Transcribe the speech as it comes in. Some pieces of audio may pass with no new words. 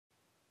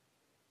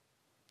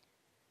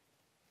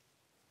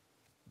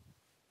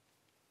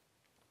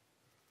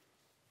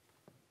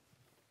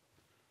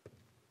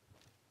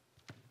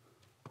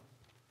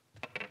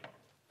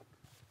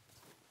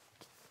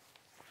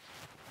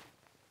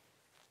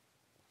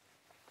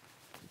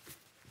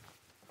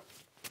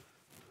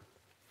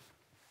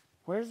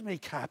where's my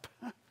cap?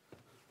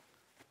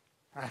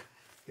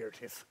 Here it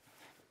is.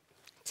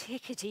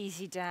 Take it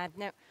easy, Dad.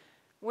 Now,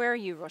 where are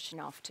you rushing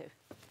off to?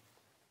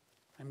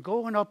 I'm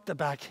going up the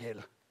back hill.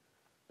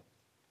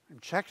 I'm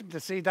checking to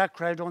see that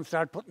crowd don't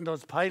start putting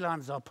those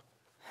pylons up.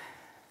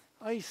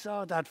 I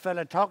saw that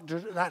fella talking to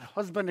that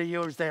husband of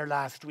yours there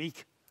last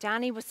week.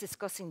 Danny was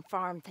discussing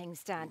farm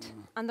things, Dad,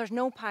 and there's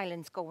no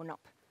pylons going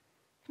up.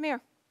 Come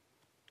here.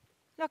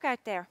 Look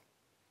out there.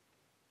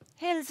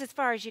 Hills as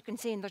far as you can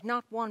see, and there's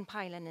not one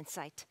pylon in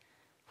sight.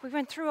 We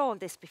went through all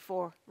this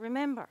before,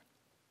 remember?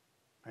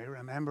 I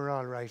remember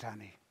all right,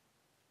 Annie.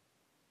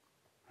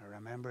 I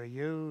remember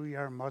you,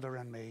 your mother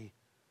and me.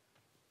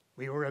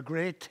 We were a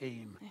great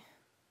team.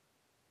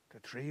 The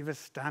three of us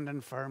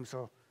standing firm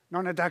so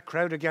none of that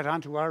crowd would get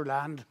onto our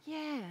land.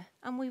 Yeah,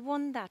 and we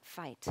won that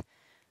fight.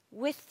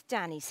 With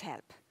Danny's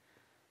help.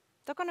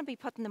 They're going to be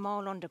putting them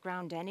all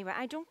underground anyway.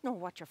 I don't know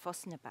what you're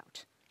fussing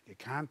about. You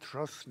can't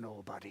trust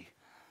nobody.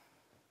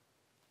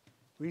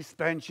 We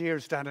spent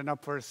years standing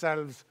up for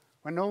ourselves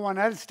when no one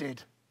else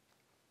did.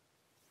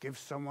 Give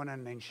someone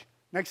an inch.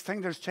 Next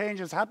thing, there's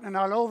changes happening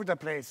all over the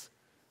place.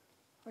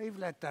 I've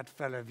let that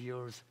fella of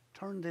yours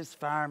turn this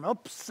farm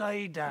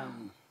upside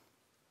down.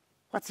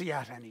 What's he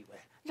at anyway?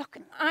 Look,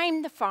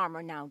 I'm the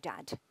farmer now,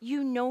 Dad.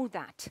 You know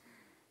that.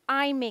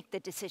 I make the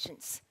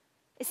decisions.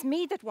 It's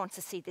me that wants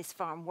to see this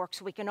farm work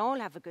so we can all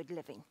have a good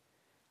living.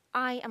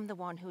 I am the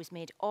one who has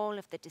made all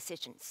of the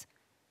decisions.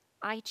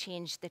 I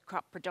changed the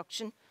crop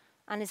production,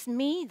 and it's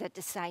me that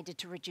decided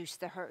to reduce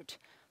the herd.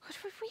 But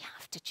we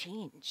have to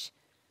change.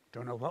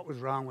 Don't know what was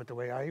wrong with the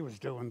way I was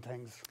doing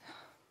things.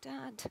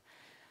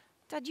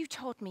 Dad, you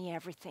taught me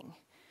everything.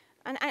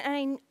 And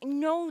I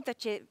know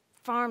that you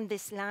farmed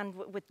this land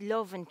with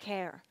love and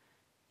care.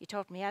 You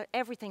taught me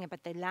everything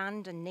about the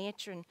land and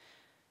nature, and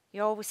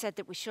you always said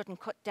that we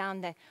shouldn't cut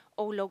down the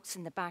old oaks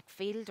in the back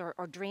field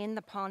or drain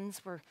the ponds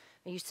where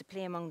we used to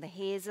play among the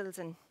hazels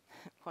and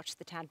watch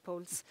the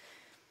tadpoles.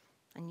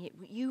 And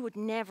you would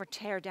never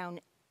tear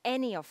down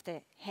any of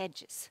the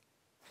hedges.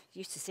 You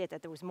used to say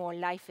that there was more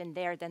life in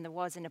there than there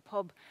was in a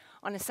pub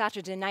on a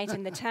Saturday night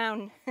in the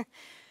town.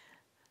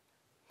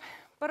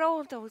 But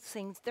all those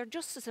things, they're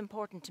just as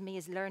important to me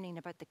as learning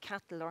about the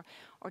cattle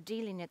or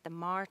dealing at the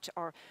mart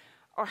or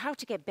how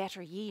to get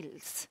better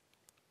yields.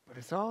 But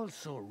it's all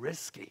so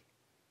risky.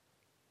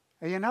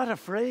 Are you not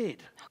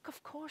afraid? Look,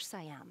 of course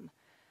I am.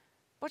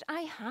 But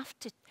I have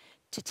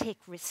to take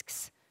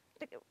risks.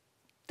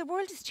 The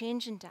world is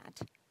changing, Dad.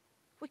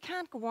 We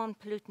can't go on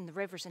polluting the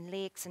rivers and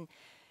lakes and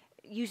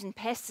using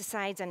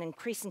pesticides and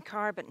increasing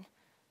carbon.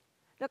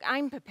 Look,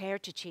 I'm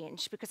prepared to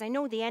change because I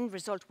know the end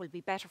result will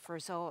be better for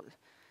us all.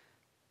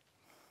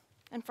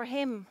 And for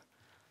him,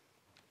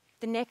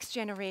 the next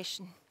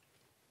generation.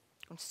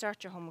 Go and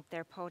start your homework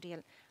there,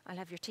 Páidí. I'll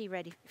have your tea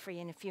ready for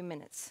you in a few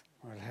minutes.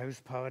 Well, how's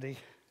Páidí?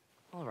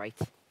 All right.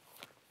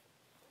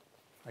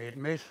 I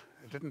admit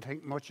I didn't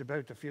think much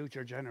about the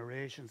future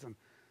generations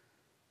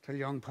until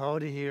young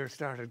Páidí here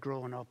started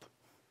growing up.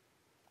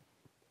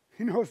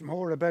 He knows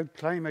more about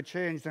climate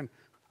change than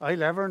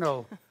I'll ever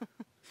know.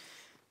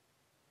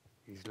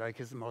 He's like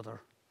his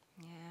mother.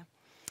 Yeah.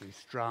 He's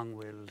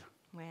strong-willed.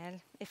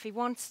 Well, if he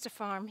wants to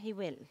farm, he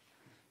will.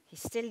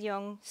 He's still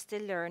young,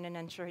 still learning,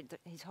 and sure,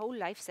 his whole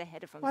life's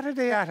ahead of him. What are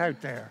they at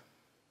out there?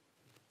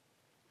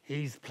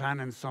 He's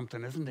planning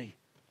something, isn't he?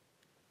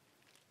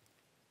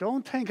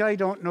 Don't think I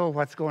don't know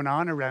what's going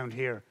on around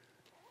here.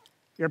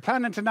 You're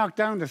planning to knock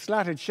down the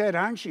slatted shed,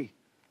 aren't you?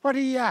 What are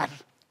you at?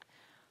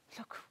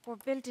 Look, we're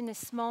building a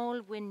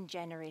small wind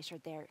generator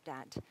there,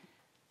 Dad.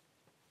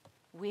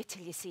 Wait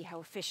till you see how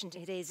efficient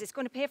it is. It's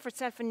going to pay for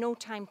itself in no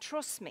time,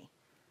 trust me.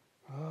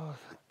 Oh,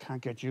 I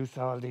can't get used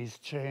to all these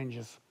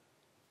changes.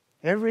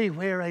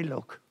 Everywhere I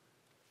look.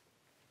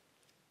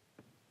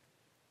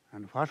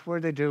 And what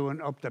were they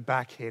doing up the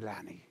back hill,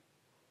 Annie?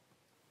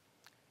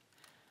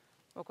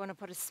 We're going to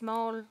put a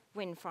small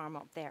wind farm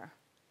up there.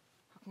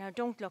 Now,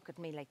 don't look at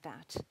me like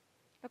that.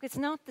 Look, it's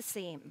not the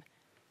same.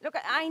 Look,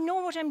 I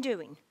know what I'm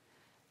doing.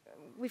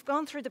 We've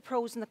gone through the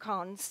pros and the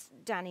cons,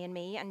 Danny and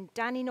me, and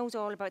Danny knows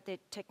all about the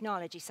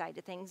technology side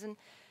of things. And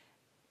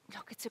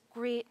look, it's a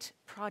great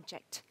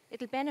project.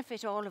 It'll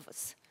benefit all of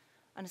us,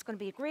 and it's going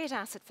to be a great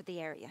asset for the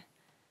area.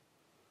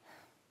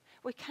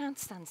 We can't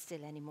stand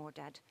still anymore,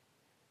 Dad.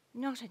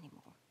 Not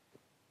anymore.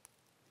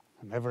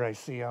 Whenever I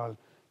see all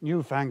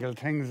newfangled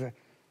things, I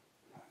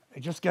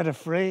just get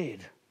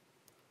afraid.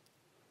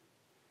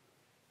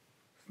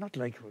 It's not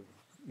like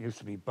we used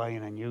to be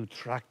buying a new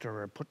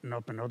tractor or putting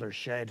up another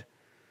shed.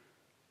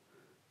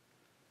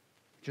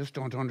 Just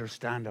don't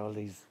understand all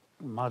these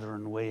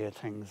modern way of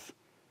things.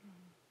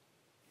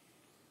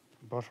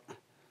 But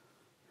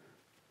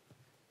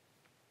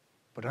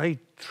I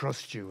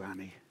trust you,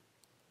 Annie.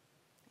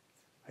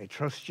 I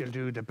trust you'll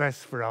do the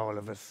best for all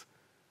of us.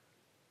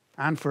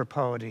 And for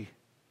Páidí.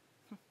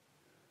 I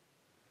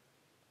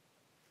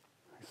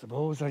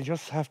suppose I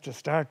just have to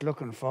start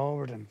looking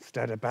forward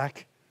instead of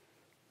back.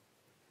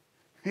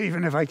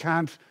 Even if I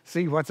can't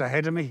see what's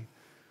ahead of me.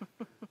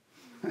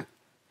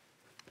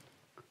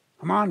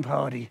 Come on,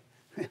 Páidí.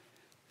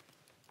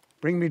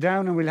 Bring me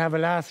down and we'll have a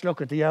last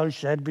look at the owl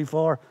shed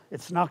before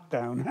it's knocked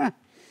down, huh?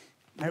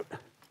 Now,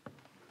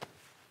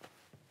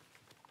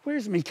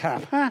 where's me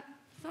cap, huh?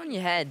 It's on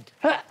your head.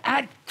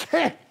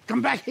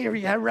 Come back here,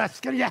 you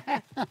rascal, you.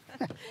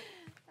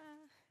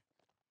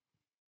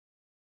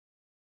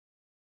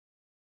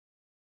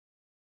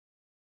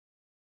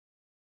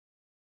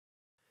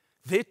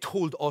 They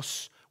told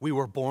us we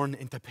were born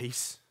into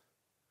peace,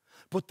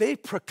 but they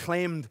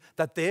proclaimed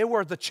that they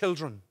were the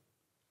children.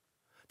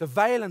 The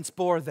violence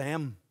bore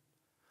them,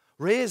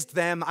 raised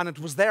them, and it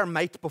was their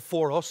might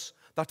before us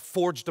that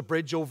forged the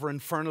bridge over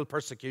infernal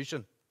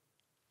persecution.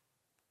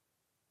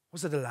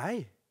 Was it a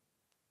lie?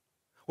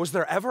 Was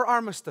there ever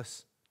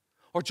armistice,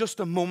 or just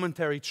a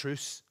momentary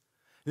truce,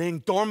 laying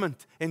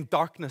dormant in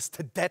darkness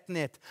to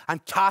detonate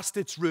and cast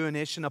its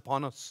ruination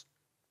upon us?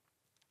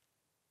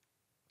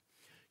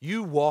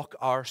 You walk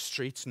our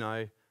streets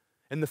now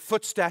in the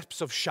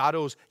footsteps of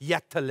shadows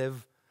yet to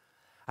live,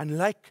 and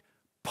like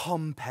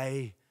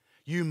Pompeii,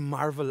 you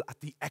marvel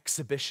at the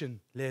exhibition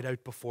laid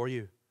out before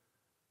you.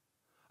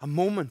 A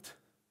moment,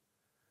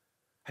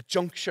 a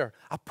juncture,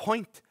 a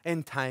point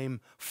in time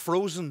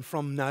frozen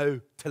from now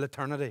till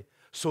eternity,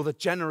 so that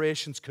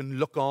generations can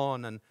look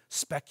on and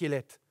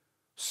speculate,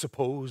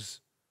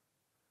 suppose,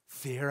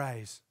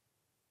 theorize.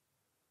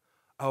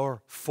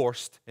 Our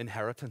forced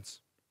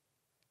inheritance.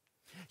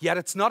 Yet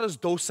it's not as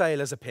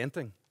docile as a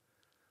painting,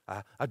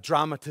 a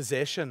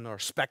dramatization or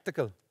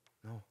spectacle.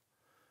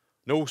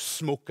 No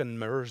smoke and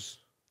mirrors.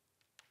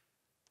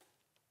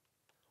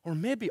 Or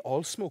maybe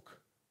all smoke,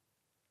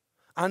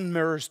 and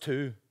mirrors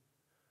too,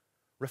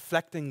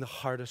 reflecting the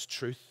hardest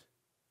truth,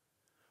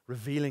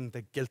 revealing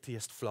the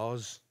guiltiest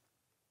flaws.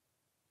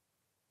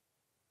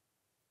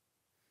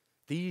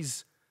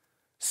 These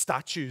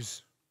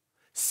statues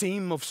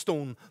seem of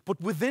stone, but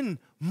within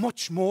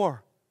much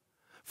more.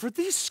 For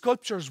these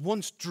sculptures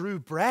once drew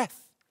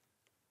breath,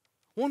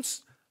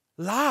 once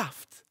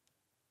laughed,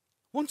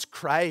 once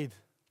cried,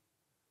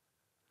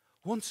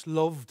 once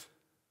loved,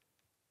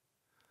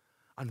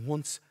 and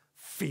once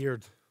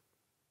feared.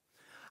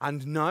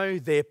 And now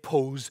they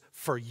pose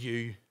for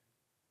you,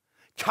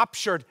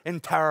 captured in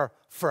terror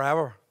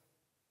forever.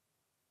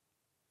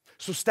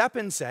 So step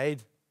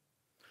inside,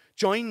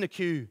 join the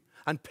queue,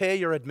 and pay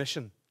your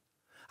admission,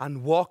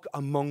 and walk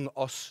among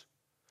us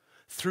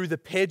through the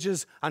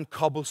pages and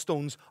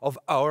cobblestones of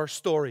our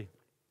story.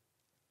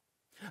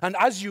 And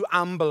as you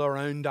amble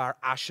around our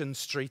ashen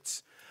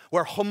streets,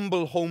 where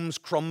humble homes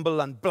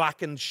crumble and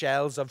blackened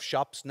shells of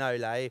shops now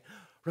lie,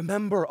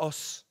 remember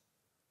us,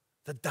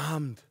 the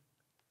damned,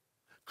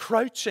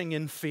 crouching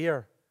in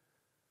fear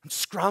and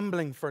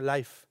scrambling for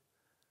life,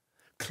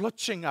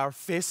 clutching our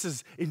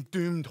faces in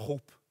doomed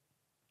hope.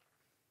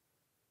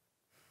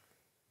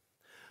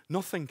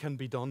 Nothing can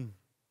be done.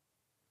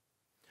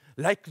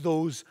 Like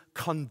those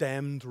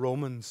condemned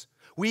Romans,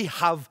 we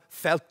have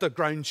felt the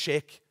ground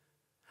shake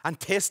and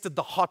tasted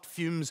the hot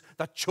fumes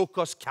that choke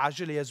us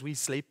casually as we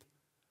sleep.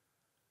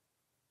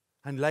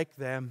 And like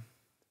them,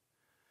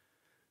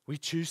 we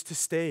choose to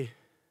stay,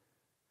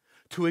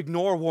 to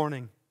ignore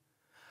warning,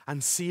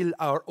 and seal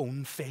our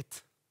own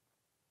fate.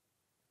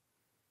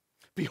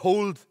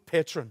 Behold,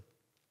 patron,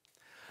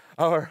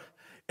 our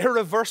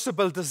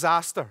irreversible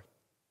disaster.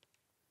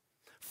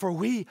 For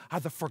we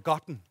are the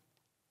forgotten,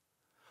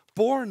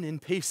 born in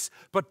peace,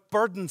 but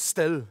burdened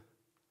still,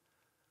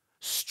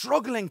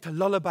 struggling to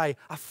lullaby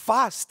a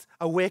fast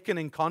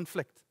awakening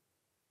conflict.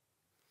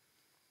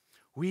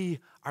 We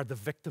are the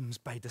victims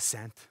by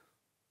descent,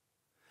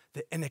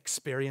 the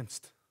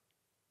inexperienced,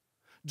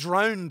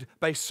 drowned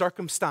by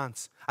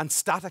circumstance and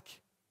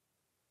static,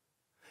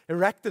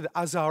 erected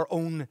as our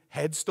own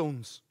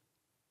headstones.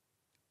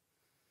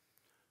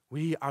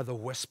 We are the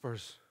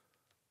whispers.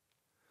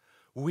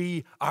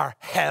 We are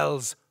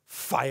hell's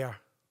fire.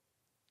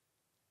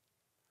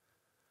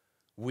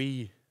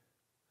 We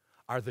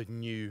are the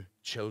new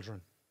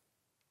children.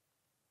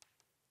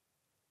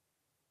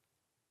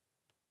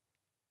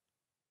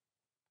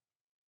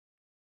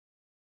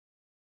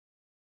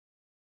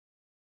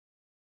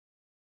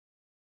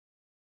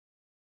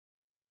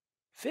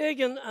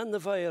 Fagan and the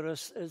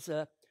Virus is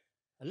a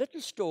little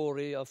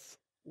story of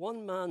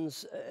one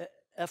man's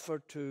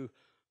effort to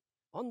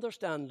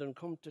understand and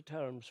come to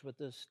terms with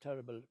this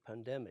terrible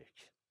pandemic.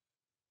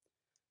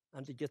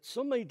 And to get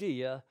some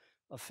idea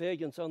of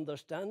Fagan's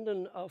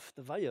understanding of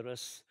the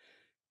virus,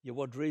 you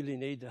would really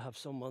need to have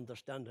some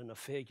understanding of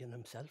Fagan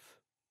himself.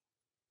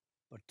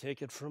 But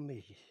take it from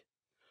me,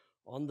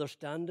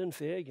 understanding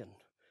Fagan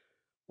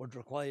would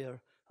require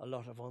a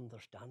lot of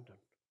understanding.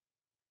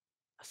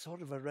 A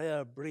sort of a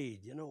rare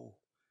breed, you know.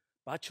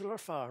 Bachelor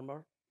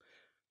farmer,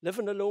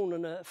 living alone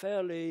in a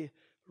fairly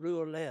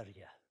rural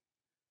area.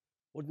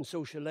 Wouldn't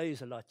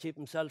socialise a lot, keep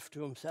himself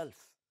to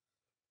himself.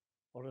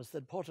 Or as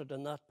they'd put it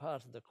in that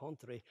part of the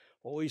country,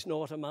 oh, he's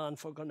not a man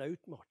for going out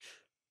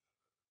much.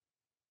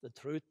 The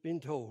truth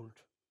being told,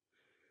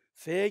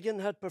 Fagan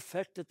had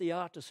perfected the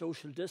art of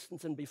social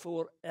distancing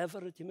before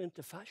ever it came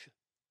into fashion.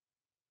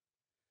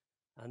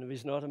 And if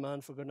he's not a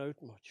man for going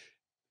out much,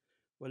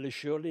 well, he's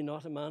surely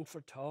not a man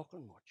for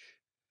talking much.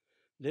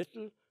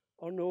 little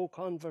or no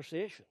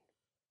conversation.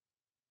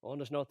 Oh,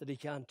 and it's not that he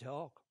can't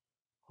talk.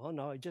 Oh,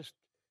 no, he just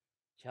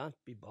can't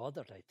be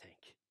bothered, I think.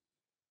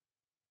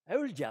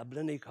 Owl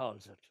jabbling, he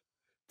calls it.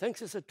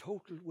 Thinks it's a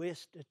total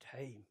waste of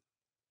time.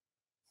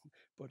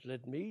 But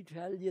let me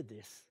tell you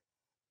this.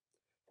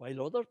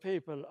 While other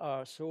people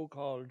are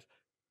so-called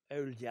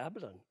owl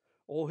jabbling,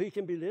 oh, he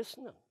can be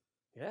listening.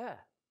 Yeah.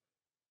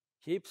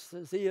 Keeps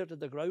his ear to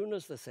the ground,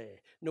 as they say.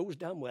 Knows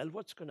damn well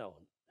what's going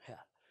on. Yeah.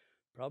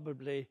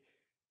 Probably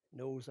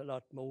knows a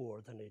lot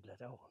more than he'd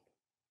let on.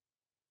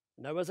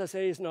 Now, as I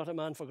say, he's not a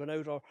man for going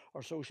out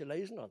or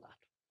socialising or that.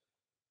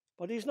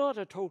 But he's not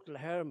a total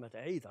hermit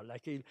either.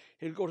 Like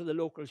he'll go to the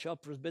local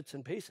shop for his bits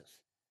and pieces.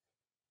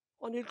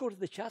 And he'll go to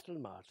the cattle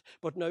mart.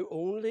 But now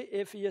only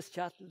if he has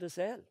cattle to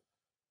sell.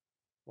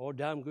 Oh,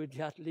 damn good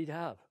cattle he'd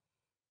have.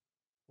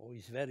 Oh,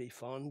 he's very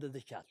fond of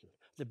the cattle.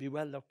 They'd be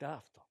well looked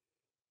after.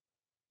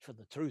 For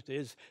the truth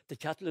is, the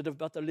cattle would have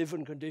better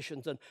living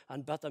conditions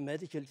and better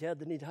medical care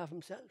than he'd have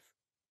himself.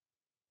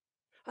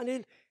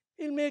 And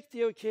he'll make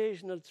the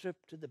occasional trip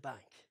to the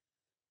bank,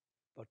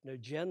 but now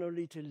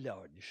generally to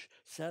lodge,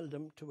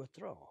 seldom to a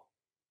throw.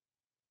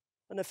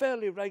 And a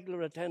fairly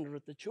regular attender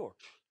at the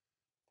church,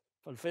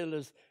 fulfill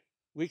his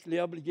weekly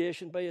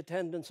obligation by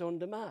attendance on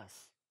the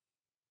Mass.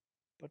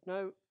 But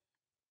now,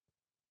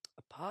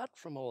 apart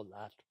from all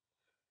that,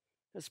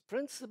 his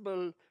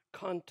principal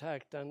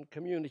contact and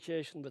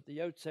communication with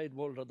the outside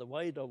world or the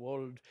wider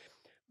world,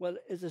 well,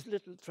 is his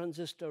little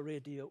transistor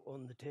radio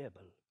on the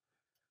table,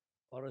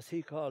 or as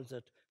he calls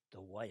it,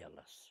 the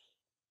wireless.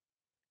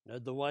 Now,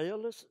 the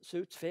wireless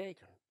suits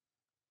Fagan.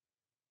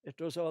 It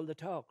does all the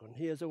talking.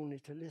 He has only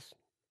to listen.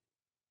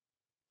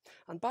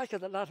 And back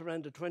at the latter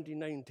end of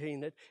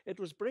 2019, it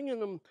was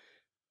bringing him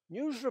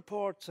news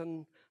reports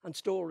and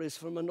stories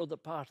from another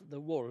part of the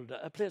world,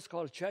 a place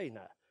called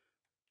China,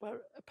 where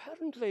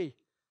apparently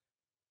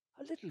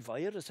a little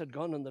virus had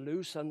gone on the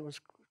loose and was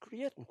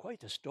creating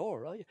quite a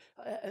stir,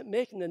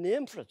 making a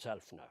name for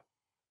itself now.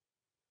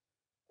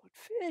 But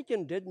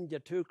Fagan didn't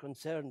get too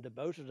concerned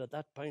about it at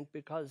that point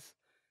because,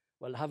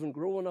 well, having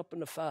grown up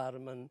on a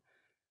farm and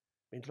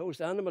been close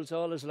to animals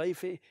all his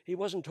life, he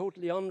wasn't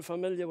totally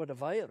unfamiliar with a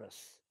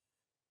virus.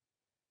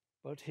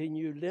 But he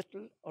knew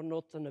little or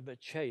nothing about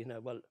China,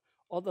 well,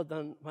 other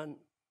than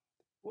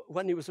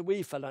when he was a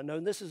wee fella. Now,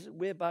 and this is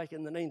way back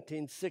in the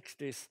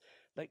 1960s.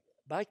 Like,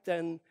 back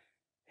then,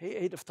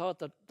 he'd have thought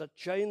that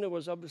China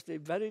was obviously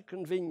very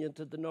convenient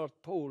to the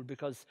North Pole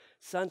because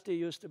Santa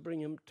used to bring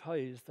him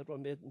toys that were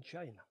made in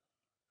China.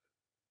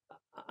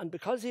 And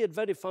because he had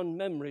very fond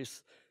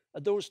memories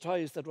of those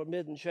toys that were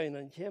made in China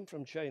and came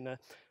from China,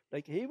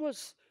 like he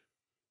was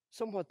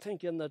somewhat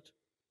thinking that,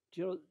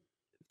 you know,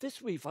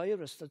 this wee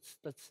virus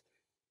that's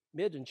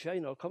made in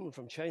China or coming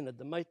from China,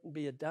 there mightn't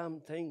be a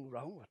damn thing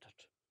wrong with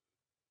it.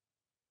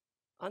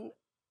 And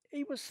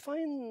he was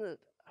finding it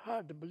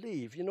hard to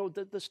believe. You know,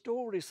 the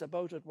stories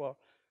about it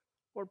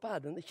were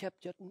bad and they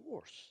kept getting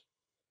worse.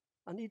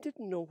 And he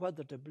didn't know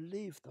whether to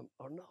believe them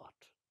or not.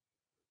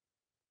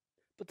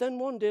 But then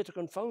one day, to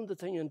confound the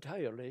thing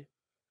entirely,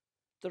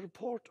 the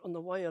report on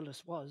the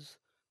wireless was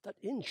that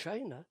in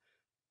China,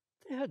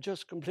 they had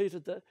just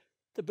completed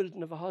the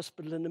building of a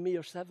hospital in a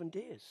mere 7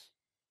 days.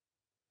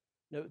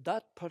 Now,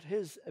 that put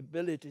his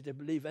ability to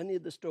believe any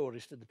of the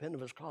stories to the pin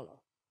of his collar,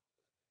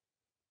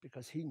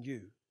 because he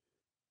knew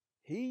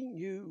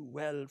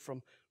well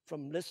from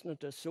listening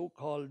to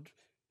so-called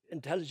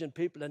intelligent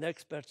people and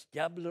experts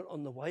gabbling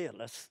on the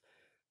wireless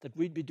that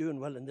we'd be doing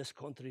well in this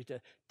country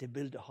to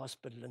build a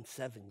hospital in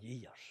 7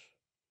 years.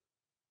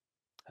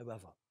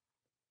 However,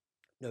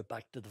 now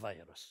back to the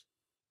virus.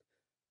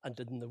 And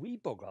didn't the wee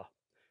bugger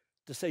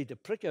decide to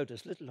prick out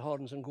his little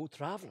horns and go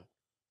travelling?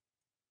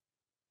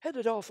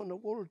 Headed off on a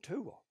world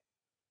tour,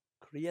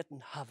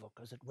 creating havoc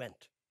as it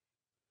went.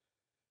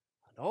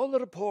 And all the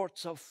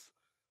reports of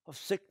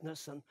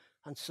sickness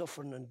and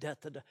suffering and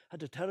death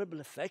had a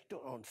terrible effect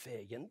on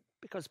Fagan,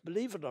 because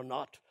believe it or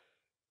not,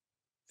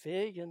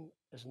 Fagan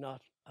is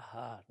not a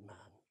hard man.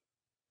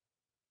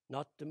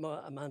 Not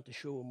a man to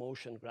show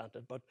emotion,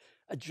 granted, but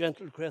a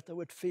gentle creature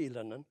with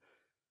feeling. And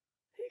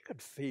he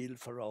could feel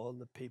for all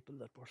the people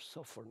that were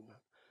suffering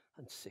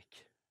and sick.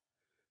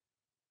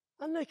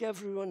 And like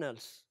everyone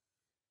else,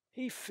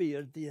 he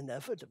feared the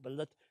inevitable,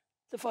 that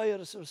the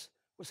virus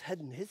was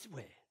heading his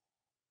way.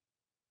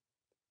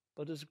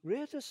 But his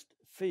greatest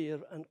fear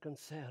and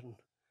concern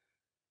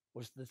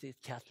was that the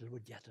cattle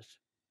would get it.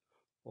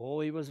 Oh,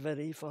 he was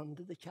very fond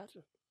of the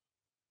cattle.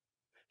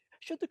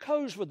 Sure, the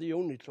cows were the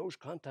only close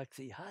contacts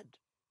he had.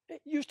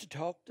 He used to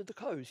talk to the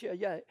cows,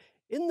 yeah.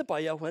 In the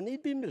byre, when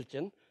he'd be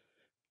milking,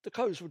 the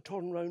cows would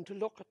turn round to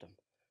look at them.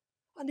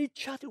 And he'd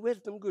chat away to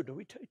them good, or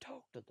he'd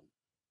talk to them.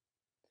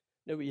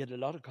 Now, he had a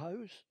lot of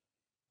cows.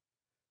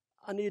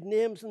 And he had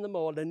names in them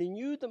all, and he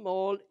knew them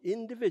all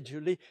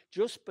individually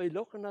just by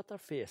looking at their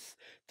face,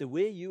 the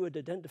way you would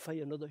identify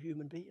another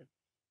human being.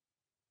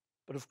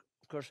 But of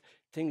course,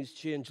 things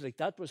changed. Like,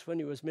 that was when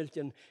he was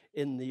milking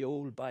in the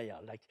old byre.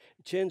 Like,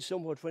 it changed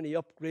somewhat when he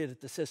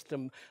upgraded the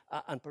system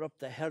and put up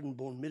the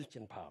herringbone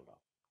milking parlour.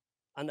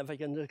 And if I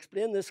can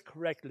explain this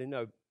correctly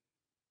now,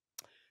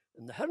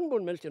 in the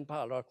herringbone milking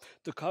parlour,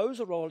 the cows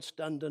are all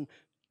standing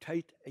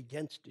tight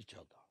against each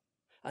other.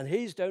 And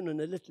he's down in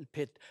a little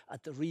pit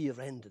at the rear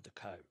end of the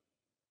cow.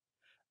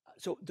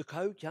 So the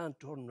cow can't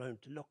turn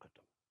around to look at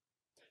them.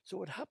 So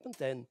what happened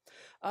then,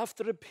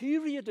 after a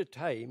period of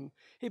time,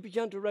 he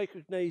began to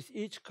recognise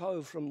each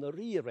cow from the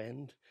rear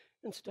end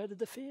instead of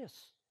the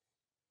face.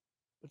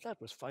 But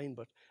that was fine,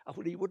 but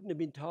he wouldn't have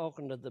been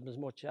talking to them as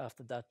much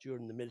after that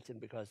during the milking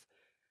because,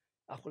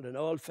 in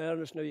all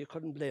fairness now, you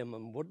couldn't blame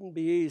him. Wouldn't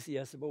be easy,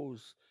 I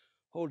suppose,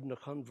 holding a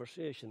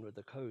conversation with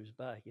the cow's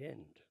back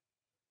end.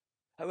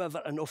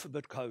 However, enough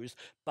about cows.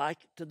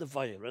 Back to the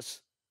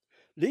virus.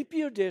 Leap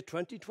year day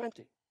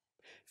 2020.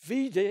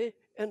 V-Day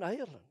in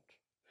Ireland.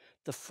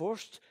 The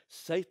first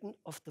sighting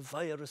of the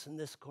virus in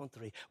this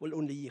country. Well,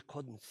 only you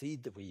couldn't see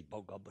the wee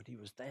bugger, but he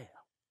was there.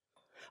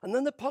 And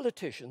then the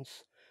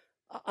politicians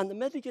and the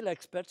medical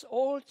experts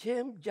all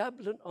came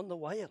jabbling on the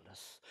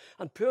wireless.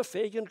 And poor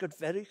Fagan got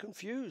very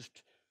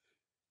confused.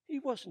 He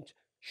wasn't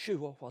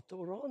sure what they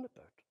were on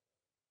about.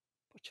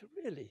 But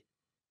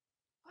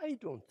I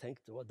don't think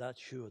they were that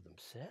sure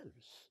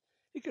themselves.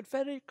 He got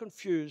very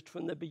confused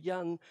when they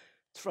began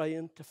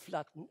trying to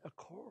flatten a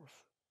curve.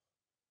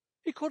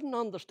 He couldn't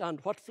understand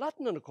what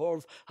flattening a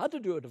curve had to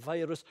do with a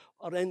virus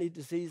or any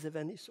disease of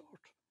any sort.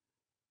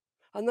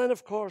 And then,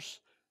 of course,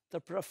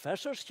 the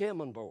professors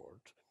came on board,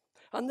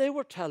 and they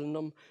were telling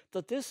him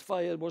that this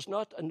virus was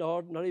not an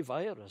ordinary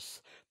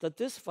virus, that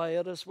this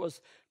virus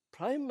was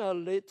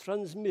primarily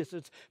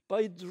transmitted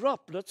by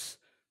droplets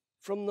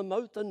from the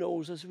mouth and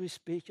nose as we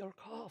speak or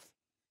cough.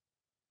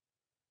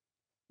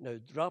 Now,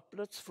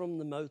 droplets from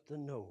the mouth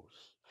and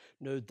nose.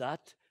 Now,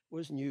 that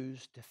was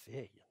news to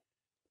Fagan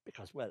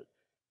because,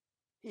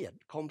 he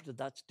had come to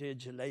that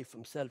stage of life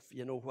himself,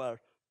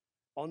 where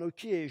on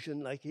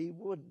occasion, he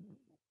would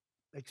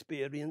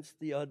experience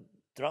the odd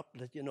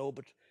droplet,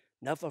 but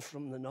never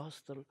from the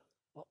nostril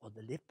or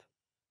the lip.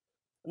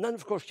 And then,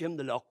 of course, came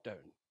the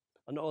lockdown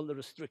and all the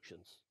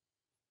restrictions.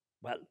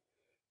 Well,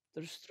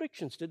 the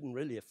restrictions didn't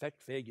really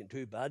affect Fagan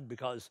too bad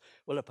because,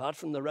 apart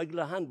from the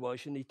regular hand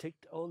washing, he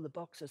ticked all the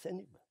boxes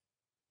anyway.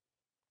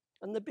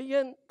 And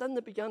then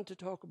they began to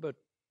talk about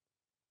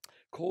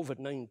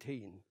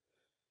COVID-19.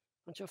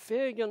 And so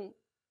Fagan,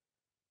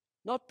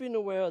 not being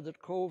aware that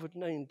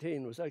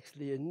COVID-19 was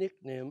actually a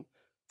nickname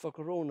for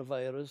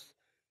coronavirus,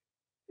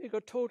 he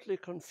got totally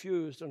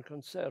confused and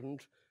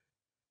concerned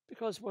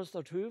because was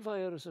there two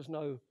viruses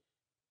now?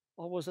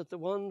 Or was it the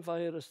one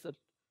virus that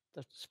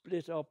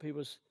split up? He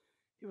was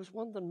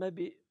wondering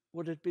maybe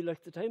would it be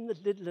like the time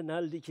that Little and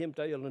Aldi came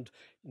to Ireland,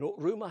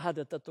 rumour had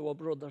it that there were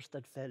brothers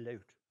that fell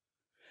out.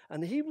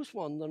 And he was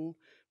wondering,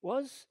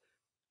 was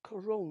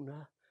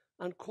corona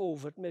and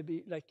COVID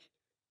maybe like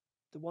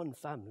the one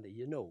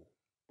family,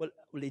 Well,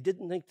 he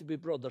didn't think to be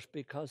brothers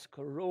because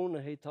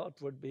corona, he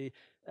thought, would be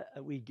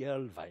a wee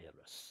girl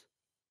virus.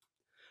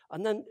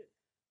 And then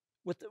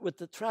with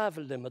the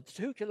travel limit, the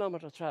 2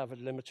 kilometre travel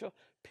limit,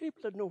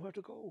 people had nowhere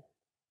to go.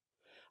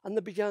 And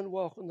they began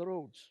walking the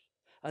roads.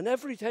 And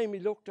every time he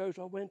looked out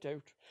or went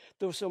out,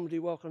 there was somebody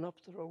walking up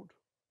the road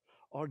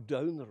or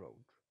down the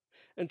road,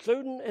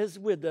 including his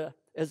widow,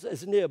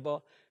 his neighbour,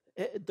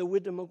 the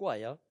widow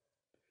Maughan,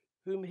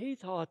 whom he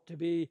thought to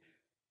be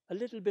a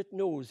little bit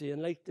nosy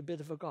and liked a bit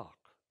of a gawk.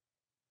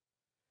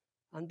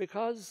 And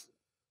because,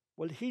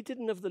 he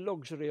didn't have the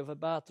luxury of a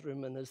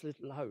bathroom in his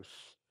little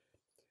house,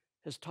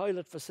 his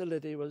toilet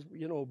facility was,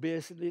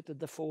 basically to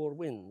the four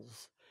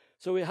winds.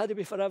 So he had to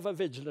be forever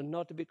vigilant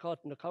not to be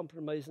caught in a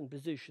compromising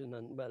position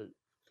and,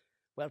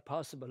 where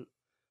possible,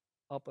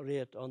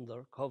 operate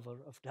under cover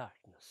of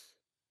darkness.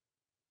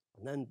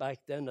 And then back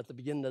then, at the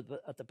beginning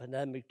of the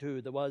pandemic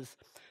too, there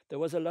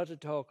was a lot of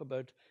talk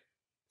about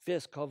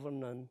face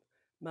covering and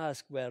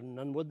mask wearing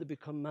and would they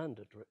become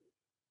mandatory.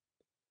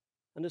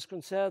 And his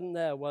concern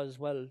there was,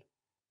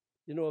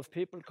 if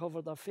people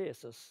cover their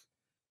faces,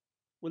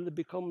 will they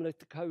become like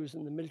the cows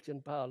in the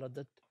milking parlour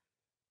that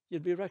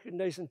you'd be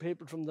recognising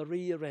people from the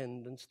rear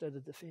end instead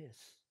of the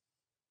face?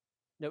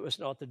 Now, it was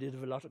not that he'd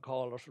have a lot of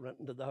callers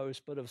renting to the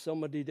house, but if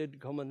somebody did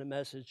come in a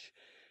message,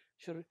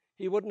 sure,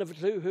 he wouldn't have a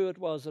clue who it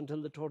was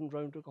until they turned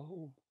round to go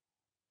home.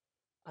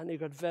 And he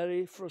got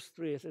very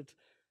frustrated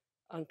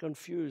and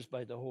confused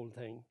by the whole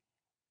thing.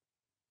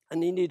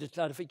 And he needed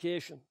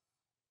clarification.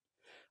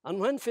 And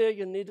when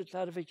Fagan needed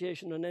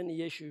clarification on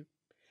any issue,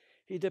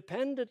 he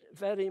depended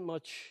very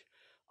much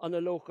on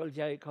a local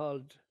guy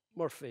called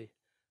Murphy,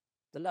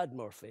 the lad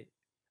Murphy.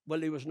 Well,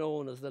 he was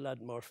known as the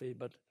lad Murphy,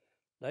 but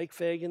like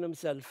Fagan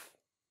himself,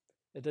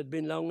 it had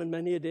been long and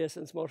many a day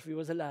since Murphy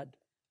was a lad.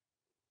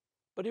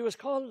 But he was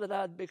called the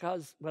lad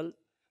because, the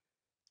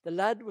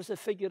lad was a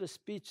figure of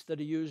speech that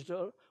he used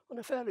on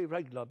a fairly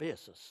regular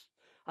basis.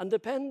 And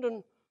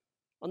depending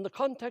on the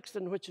context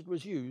in which it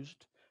was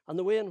used and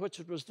the way in which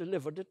it was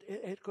delivered,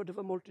 it could have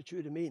a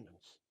multitude of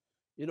meanings.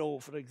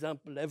 For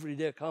example,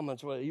 everyday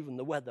comments were even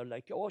the weather,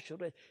 like, sure,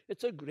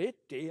 it's a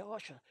great day,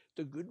 sure,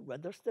 the good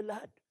weather's the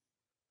lad.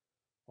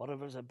 Or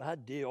if it's a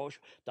bad day, sure,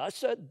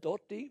 that's a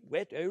dirty,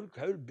 wet, old,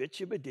 cold bitch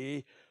of a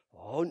day,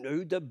 Oh,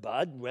 now the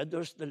bad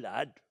weather's the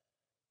lad.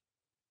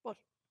 But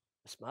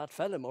a smart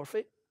fella,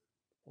 Murphy.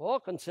 Oh,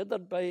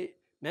 considered by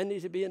many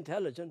to be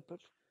intelligent, but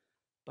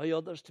by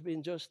others to be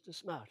just as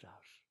smart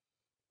as.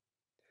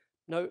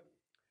 Now,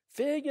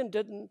 Fagan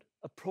didn't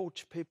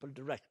approach people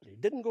directly,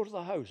 didn't go to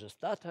the houses.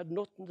 That had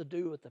nothing to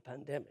do with the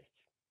pandemic.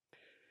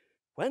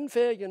 When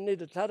Fagan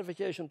needed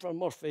clarification from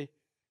Murphy,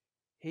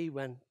 he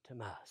went to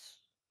Mass.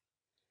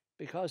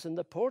 Because in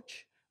the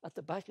porch at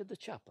the back of the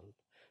chapel,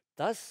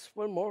 that's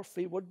where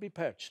Murphy would be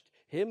perched,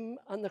 him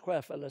and the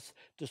choir fellas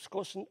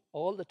discussing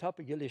all the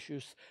topical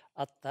issues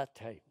at that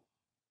time.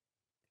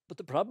 But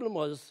the problem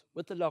was,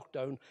 with the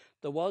lockdown,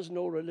 there was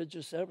no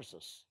religious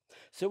services.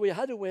 So we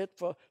had to wait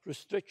for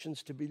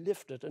restrictions to be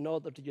lifted in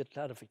order to get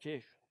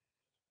clarification.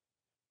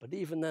 But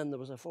even then, there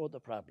was a further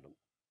problem.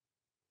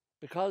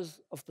 Because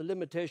of the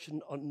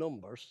limitation on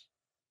numbers,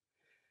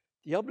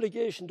 the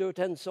obligation to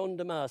attend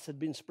Sunday Mass had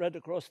been spread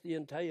across the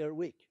entire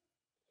week.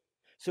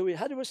 So we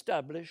had to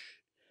establish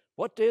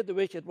what day of the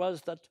week it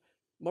was that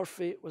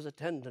Murphy was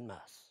attending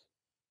Mass.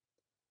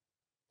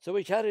 So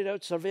we carried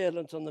out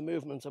surveillance on the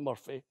movements of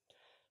Murphy,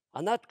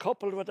 and that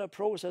coupled with a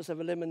process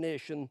of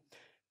elimination,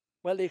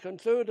 well, he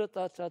concluded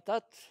that at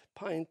that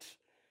point,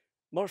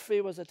 Murphy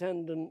was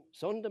attending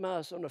Sunday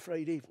Mass on a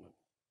Friday evening.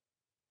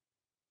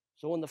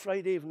 So on the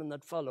Friday evening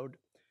that followed,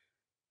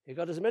 he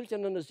got his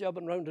milking and his job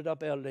and rounded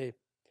up early.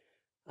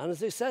 And as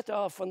he set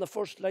off on the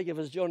first leg of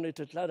his journey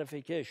to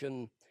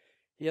clarification,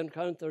 he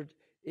encountered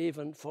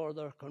even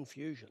further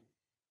confusion.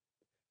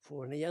 For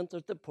when he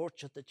entered the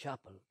porch at the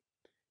chapel,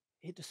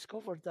 he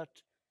discovered that,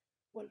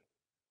 well,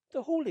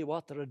 the holy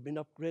water had been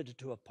upgraded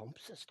to a pump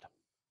system.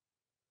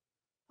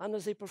 And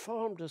as he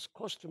performed his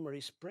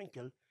customary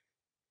sprinkle,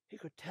 he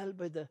could tell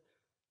by the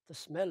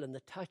smell and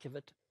the tack of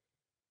it,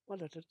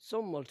 well, it had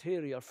some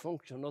ulterior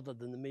function other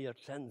than the mere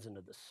cleansing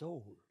of the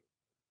soul.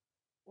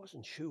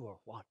 Wasn't sure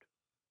what.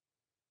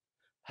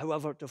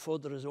 However, to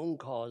further his own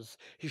cause,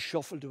 he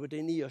shuffled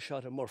within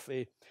earshot of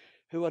Murphy,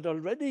 who had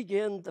already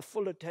gained the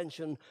full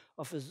attention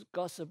of his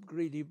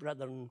gossip-greedy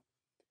brethren,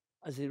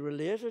 as he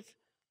related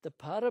the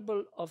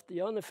parable of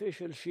the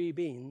unofficial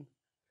she-bean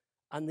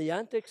and the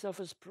antics of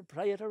his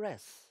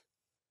proprietoress,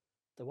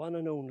 the one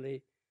and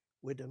only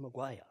Widow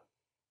Maughan.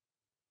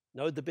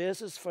 Now, the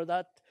basis for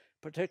that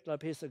particular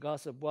piece of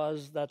gossip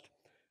was that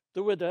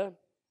the widow,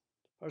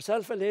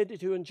 herself a lady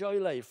to enjoy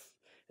life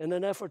in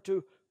an effort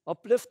to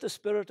uplift the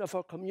spirit of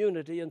her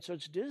community in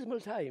such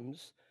dismal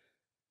times,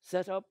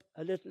 set up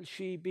a little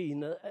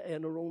she-bean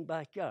in her own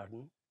back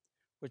garden,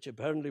 which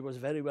apparently was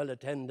very well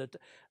attended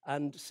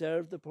and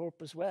served the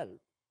purpose well.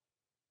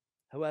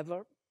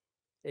 However,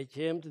 it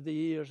came to the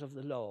ears of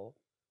the law.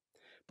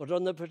 But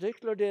on the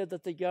particular day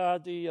that the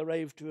Gardaí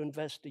arrived to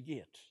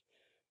investigate,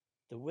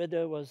 the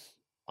widow was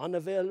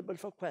unavailable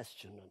for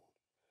questioning.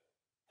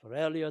 For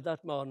earlier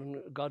that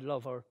morning, God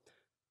love her,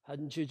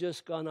 hadn't she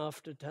just gone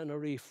off to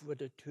Tenerife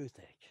with a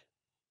toothache?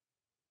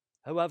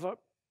 However,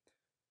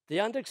 the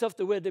antics of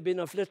the widow had been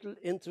of little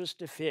interest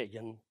to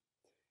Fagan.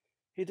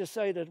 He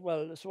decided,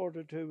 well, sort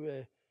of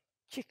to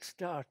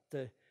kickstart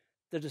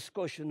the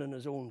discussion in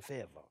his own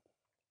favour.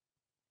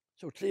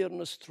 So clearing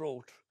his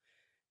throat,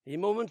 he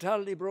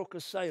momentarily broke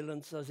his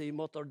silence as he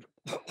muttered,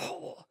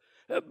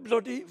 "A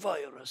bloody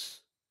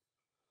virus."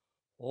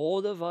 "Oh,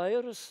 the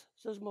virus,"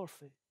 says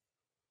Murphy.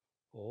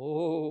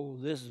 "Oh,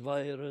 this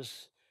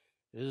virus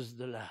is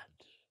the lad."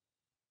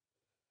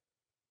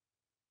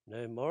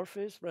 Now,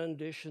 Murphy's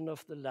rendition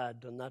of the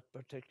lad on that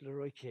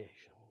particular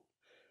occasion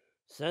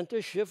sent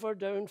a shiver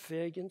down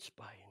Fagan's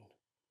spine.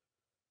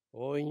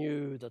 Oh, he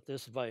knew that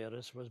this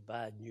virus was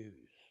bad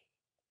news.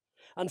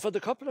 And for the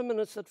couple of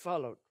minutes that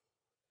followed,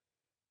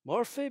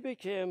 Murphy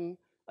became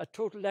a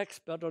total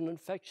expert on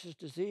infectious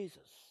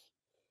diseases,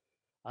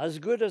 as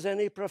good as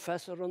any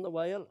professor on the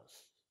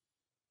wireless.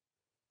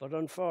 But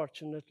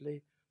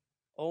unfortunately,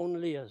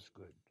 only as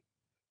good,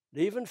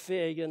 leaving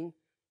Fagan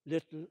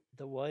little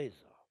the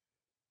wiser.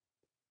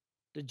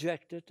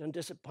 Dejected and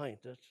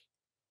disappointed,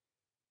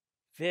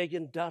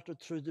 Fagan darted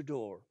through the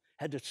door,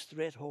 headed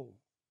straight home,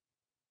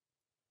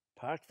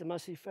 parked the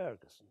Massey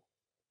Ferguson,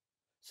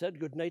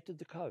 said good night to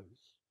the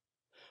cows,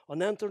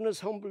 on entering his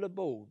humble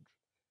abode,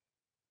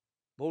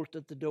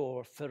 bolted the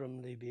door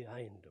firmly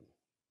behind him.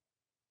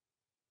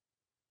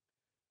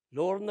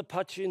 Lowering the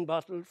poteen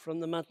bottle from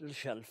the mantel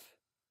shelf,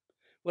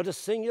 with a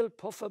single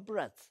puff of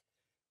breath,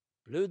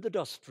 blew the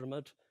dust from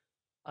it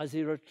as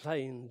he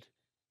reclined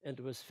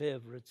into his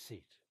favourite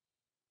seat.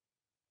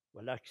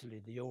 Well, actually,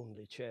 the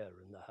only chair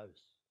in the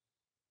house.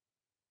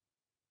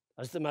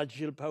 As the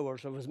magical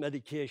powers of his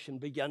medication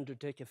began to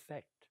take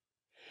effect,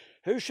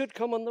 who should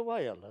come on the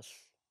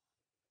wireless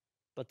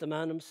but the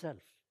man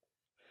himself,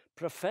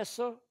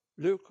 Professor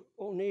Luke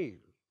O'Neill,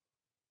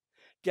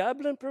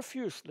 gabbling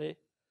profusely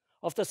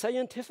of the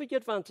scientific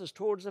advances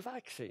towards a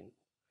vaccine,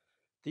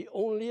 the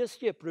only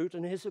escape route,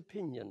 in his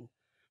opinion,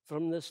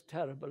 from this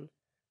terrible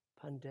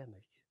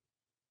pandemic.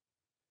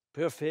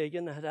 Poor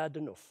Fagan had had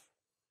enough.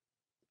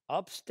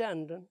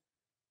 Upstanding,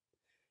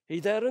 he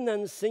there and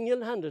then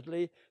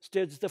single-handedly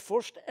staged the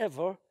first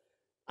ever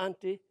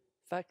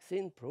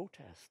vaccine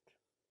protest.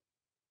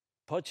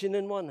 Pudgeon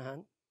in one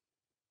hand,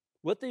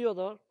 with the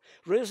other,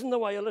 raising the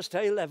wireless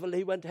to eye level,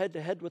 he went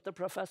head-to-head with the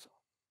professor.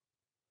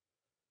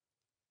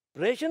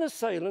 Breaking his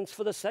silence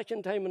for the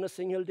second time in a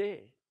single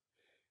day,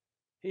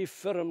 he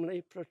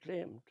firmly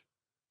proclaimed,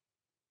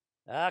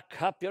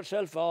 cap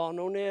yourself on,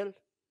 O'Neill.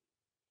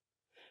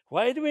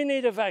 Why do we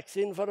need a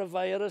vaccine for a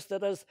virus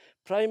that is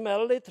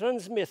primarily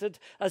transmitted,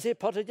 as he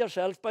put it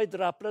yourself, by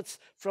droplets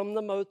from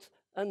the mouth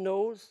and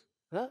nose?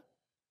 Huh?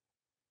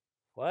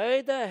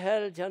 Why the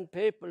hell can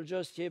people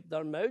just keep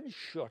their mouths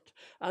shut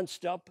and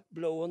stop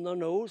blowing their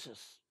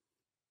noses?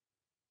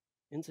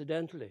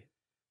 Incidentally,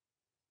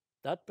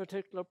 that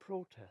particular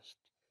protest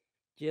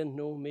gained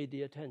no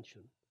media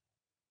attention.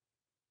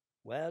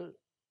 Well,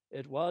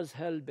 it was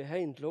held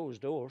behind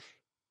closed doors.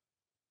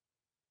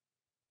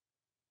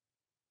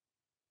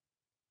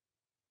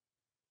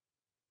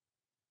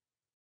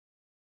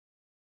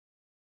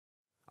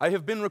 I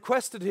have been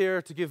requested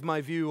here to give my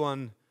view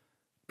on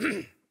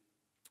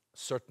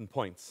certain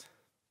points.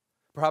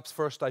 Perhaps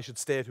first I should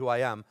state who I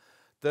am.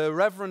 The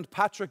Reverend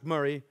Patrick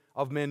Murray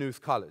of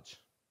Maynooth College.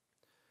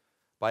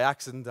 By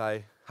accident,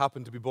 I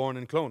happen to be born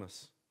in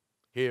Clonus,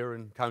 here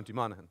in County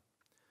Monaghan.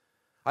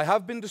 I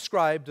have been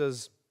described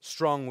as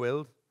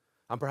strong-willed,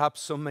 and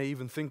perhaps some may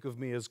even think of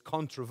me as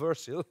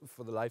controversial.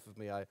 For the life of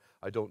me,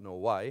 I don't know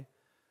why.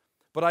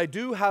 But I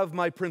do have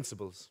my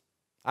principles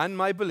and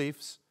my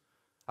beliefs,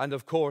 and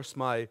of course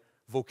my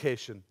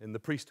vocation in the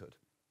priesthood.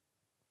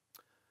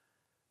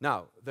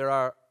 Now, there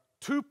are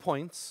 2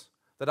 points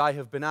that I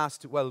have been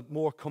asked,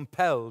 more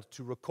compelled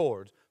to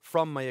record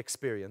from my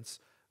experience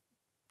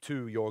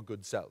to your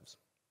good selves.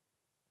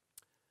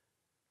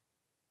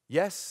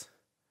 Yes,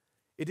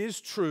 it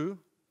is true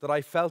that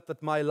I felt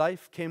that my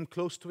life came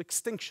close to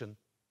extinction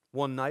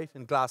one night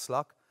in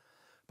Glasslock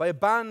by a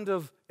band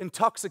of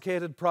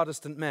intoxicated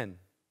Protestant men,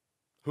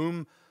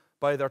 whom,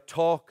 by their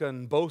talk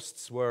and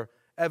boasts, were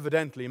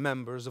evidently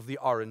members of the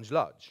Orange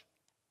Lodge.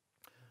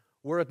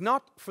 Were it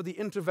not for the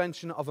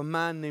intervention of a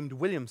man named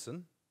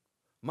Williamson,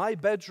 my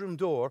bedroom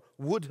door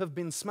would have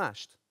been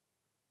smashed,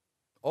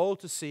 all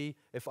to see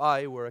if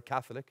I were a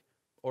Catholic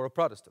or a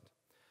Protestant,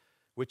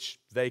 which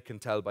they can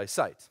tell by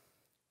sight.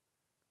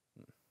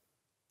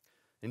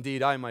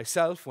 Indeed, I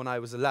myself, when I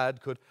was a lad,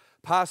 could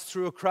pass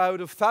through a crowd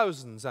of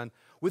thousands and,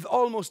 with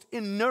almost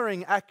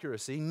inuring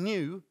accuracy,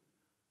 knew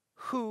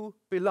who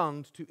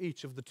belonged to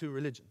each of the 2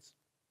 religions.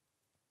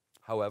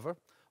 However,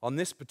 on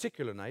this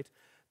particular night,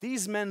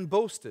 these men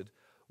boasted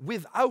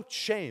without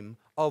shame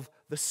of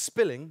the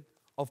spilling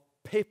of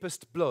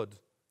papist blood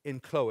in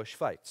Cloish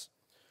fights.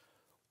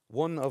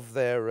 One of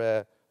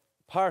their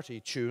party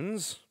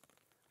tunes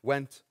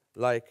went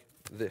like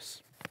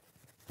this.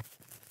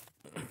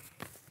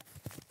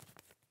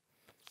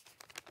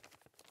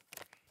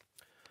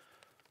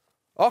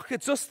 Och,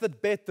 it's us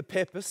that bait the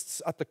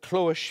papists at the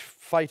Cloish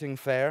fighting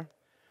fair,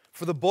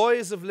 for the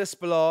boys of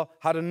Lisbolaw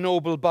had a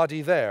noble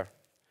body there.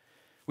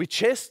 We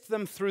chased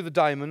them through the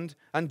Diamond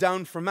and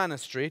down Fermanagh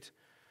Street,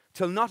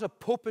 till not a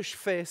popish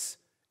face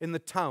in the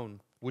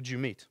town would you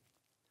meet.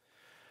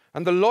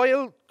 And the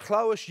loyal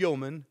Cloish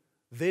yeomen,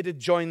 they did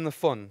join the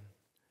fun,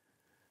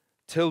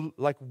 till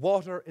like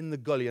water in the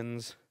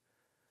gullions,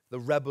 the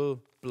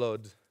rebel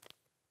blood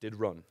did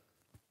run.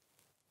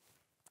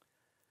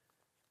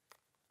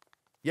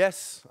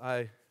 Yes,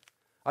 I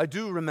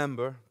do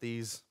remember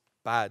these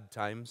bad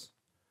times,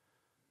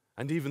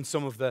 and even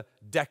some of the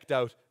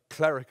decked-out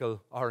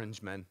clerical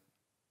orange men.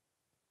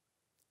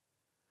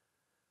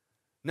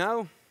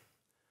 Now,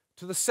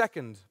 to the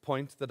second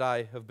point that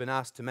I have been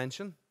asked to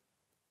mention.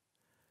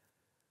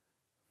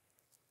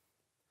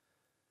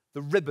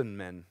 The ribbon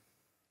men.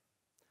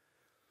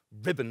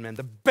 Ribbon men,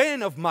 the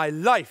bane of my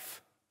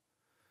life.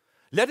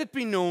 Let it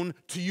be known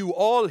to you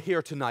all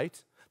here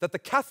tonight that the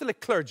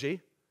Catholic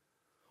clergy,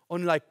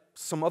 unlike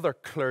some other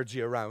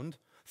clergy around,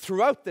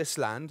 throughout this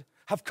land,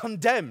 have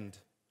condemned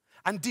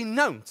and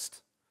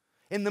denounced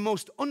in the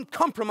most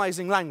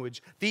uncompromising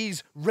language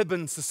these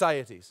ribbon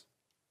societies.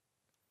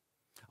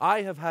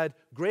 I have had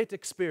great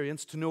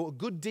experience to know a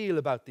good deal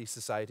about these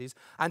societies,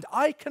 and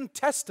I can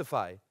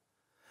testify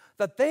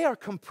that they are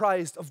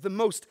comprised of the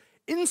most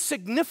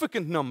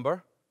insignificant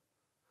number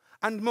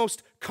and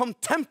most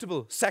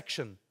contemptible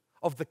section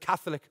of the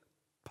Catholic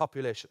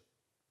population.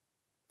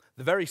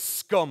 The very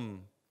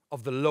scum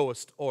of the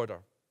lowest order.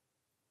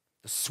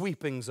 The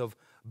sweepings of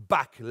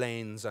back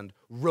lanes and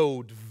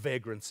road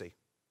vagrancy.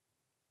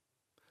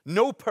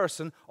 No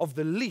person of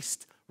the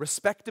least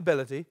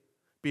respectability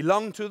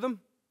belonged to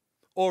them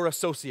or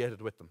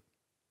associated with them.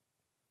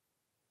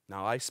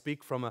 Now, I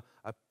speak from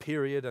a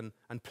period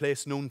and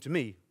place known to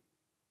me.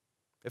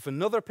 If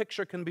another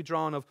picture can be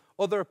drawn of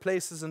other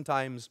places and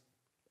times,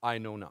 I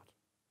know not.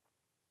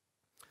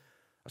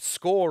 A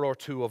score or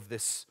two of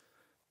this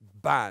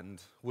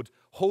band would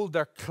hold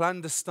their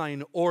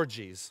clandestine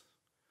orgies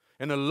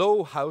in a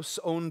low house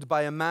owned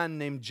by a man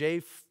named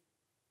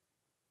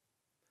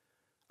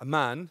a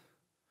man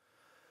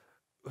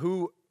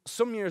who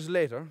some years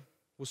later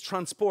was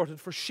transported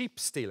for sheep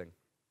stealing.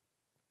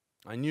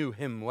 I knew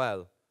him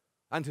well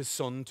and his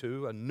son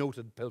too, a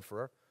noted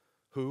pilferer,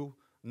 who,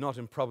 not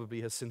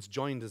improbably, has since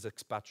joined his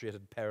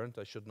expatriated parent,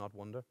 I should not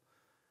wonder.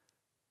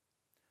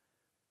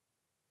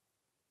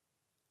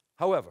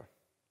 However,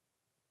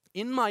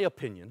 in my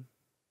opinion,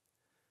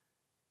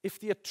 if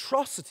the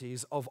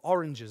atrocities of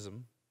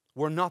Orangism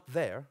were not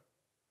there,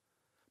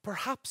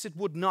 perhaps it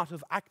would not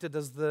have acted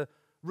as the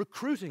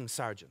recruiting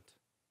sergeant.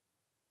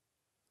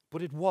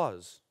 But it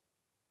was.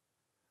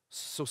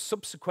 So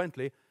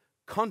subsequently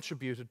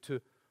contributed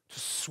to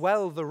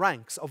swell the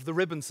ranks of the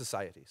ribbon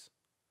societies.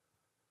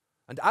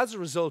 And as a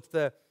result,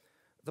 the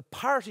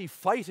party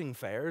fighting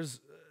fairs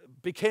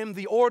became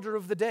the order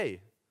of the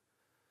day.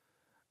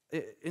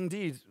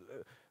 Indeed,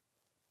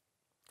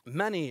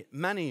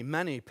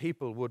 many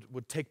people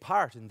would take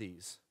part in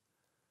these.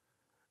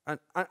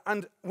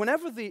 And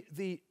whenever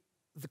the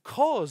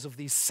cause of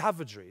these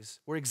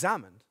savageries were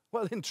examined,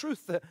 well, in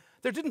truth,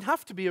 there didn't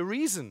have to be a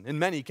reason in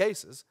many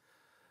cases.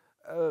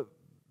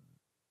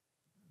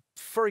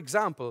 For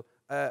example,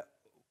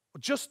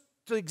 just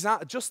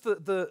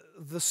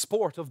the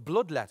sport of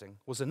bloodletting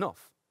was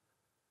enough.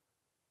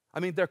 I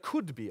mean, there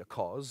could be a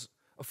cause.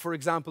 For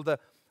example, the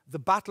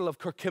Battle of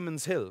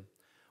Kirkimmon's Hill,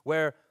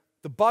 where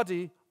the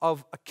body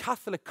of a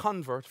Catholic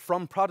convert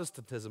from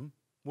Protestantism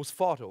was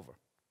fought over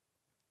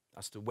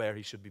as to where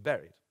he should be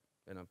buried,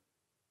 in a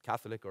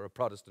Catholic or a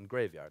Protestant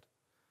graveyard.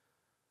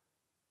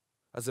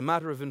 As a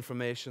matter of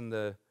information,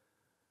 the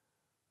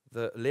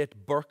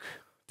late Burke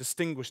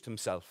distinguished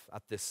himself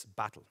at this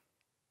battle.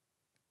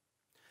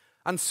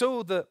 And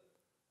so the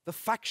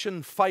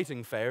faction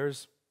fighting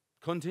fairs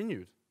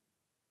continued,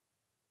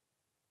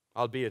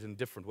 albeit in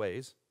different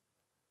ways,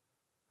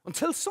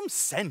 until some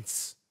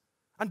sense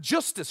and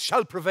justice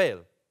shall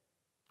prevail,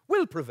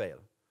 will prevail,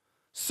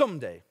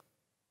 someday,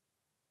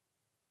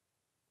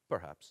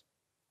 perhaps.